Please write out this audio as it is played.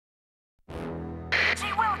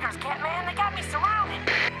We're surrounded.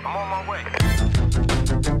 I'm on my way.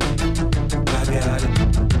 I got it.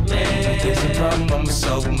 Man, there's a problem, I'm a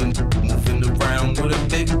soulman. Moving around with a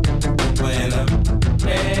big plan up.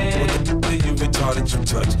 Man, what the you retarded, you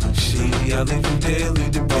touch? Shady, I leave you there,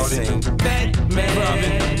 leave the party. GATman,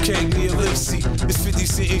 Robbin, Cagney, Lacey. It's 50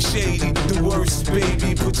 Cent and Shady. The worst,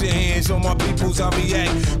 baby. Put your hands on my peoples, I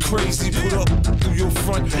react crazy. Put up through your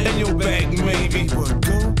front and your back, maybe. But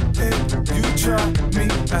go ahead, you try me.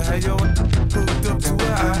 I had your hooked up to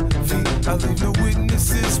an IV. I leave no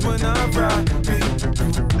witnesses when I ride me.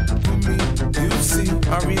 With me, you see.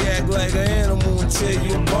 I react like an animal and tear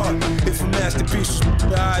you apart. If a masterpiece,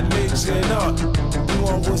 I'd make you an art. Knew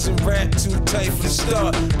I wasn't rap too tight for the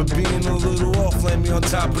start, but being a little off land me on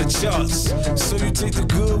top of the charts. So you take the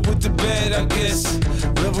good with the bad, I guess.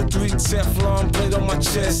 Level 3 Teflon plate on my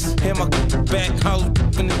chest. Hand my back hollow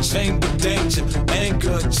in the chamber, danger,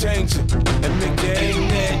 anger, change it, and make your aim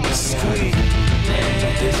that squeeze.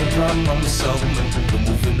 There's a problem, I'm a soulman. We're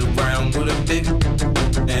moving around with a big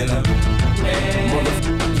and a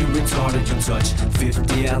motherfucker, you retarded, you touch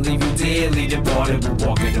 50, I leave you dearly departed. We're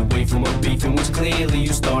walking away from a beef in which clearly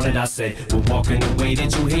you started. I said, we're walking away,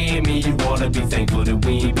 did you hear me? You ought to be thankful that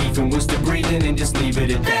we ain't beefing, we're still breathing, and just leave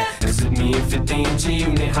it at that. Cause it's me and 50 and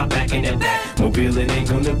G-Unit, hop back in that back. Mobile, it ain't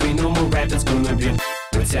gonna be no more rap, it's gonna be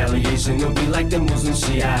retaliation. It'll be like the Muslim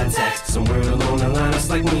Shia attacks. Somewhere along the line, it's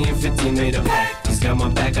like me and 50 made a pact. He's got my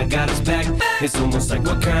back, I got his back. It's almost like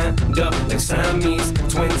what kind of like Siamese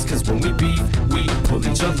twins. Cause when we beef, we pull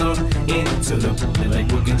each other into the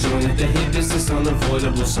like we're conjoined at the hip. It's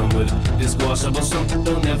unavoidable. Some of it is washable, something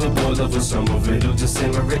don't ever boil over. Some of it'll just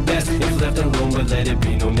simmer at best if left alone, but let it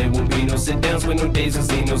be known. There won't be no sit downs with no days and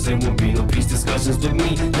zenos. There won't be no peace discussions with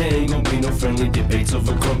me. There ain't gonna be no friendly debates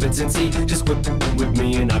over competency. Just whip with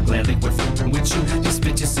me and I'll gladly quit with you. Just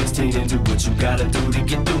spit your 16 and do what you gotta do to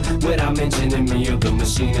get through without mentioning me or the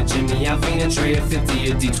machine or Jimmy. Alvina, Trey,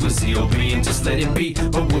 50 or D-Twisty, OB, and just let it be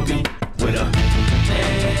or we'll be with a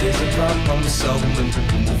there's a problem, I'm a soulman.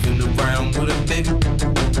 Moving around with a big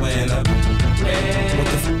plan up. What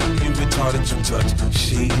the f*** you retarded, you touch?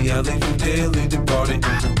 Shady, I leave you there, leave the party.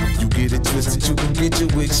 You get it twisted, you can get your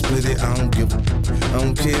wig split it. I don't give a I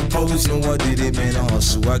don't care, police know I did it, man, I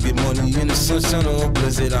hustle. I get money in the sunshine or a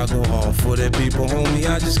blizzard, I go hard for that paper, homie,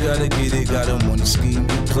 I just gotta get it. Got a money scheme,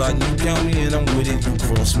 you plotting, you count me and I'm with it. You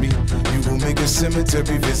cross me, you gon' make a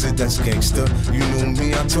cemetery visit, that's gangsta. You know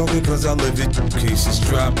me, I'm talking cause I live it. Cases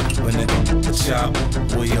drop, when the chop,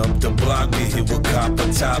 way up the block, get hit with copper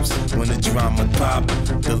tops. When the drama pop,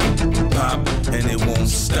 the pop, and it won't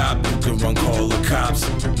stop. You can run, call the cops.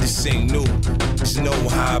 This ain't new, just know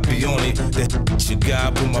how I be on it. That you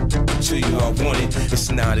got, put my to you, I want it.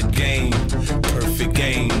 It's not a game, perfect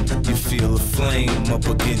game. You feel a flame up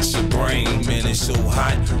against your brain. Man, it's so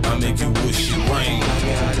hot, I make you wish it rain. I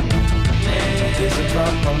got it. There's a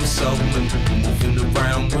problem, I'm a soulman. Moving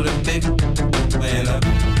around with a big plan up.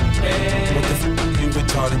 What the f*** you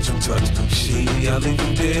retarded, you touch? Shady, I leave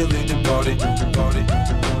you there, leave the party.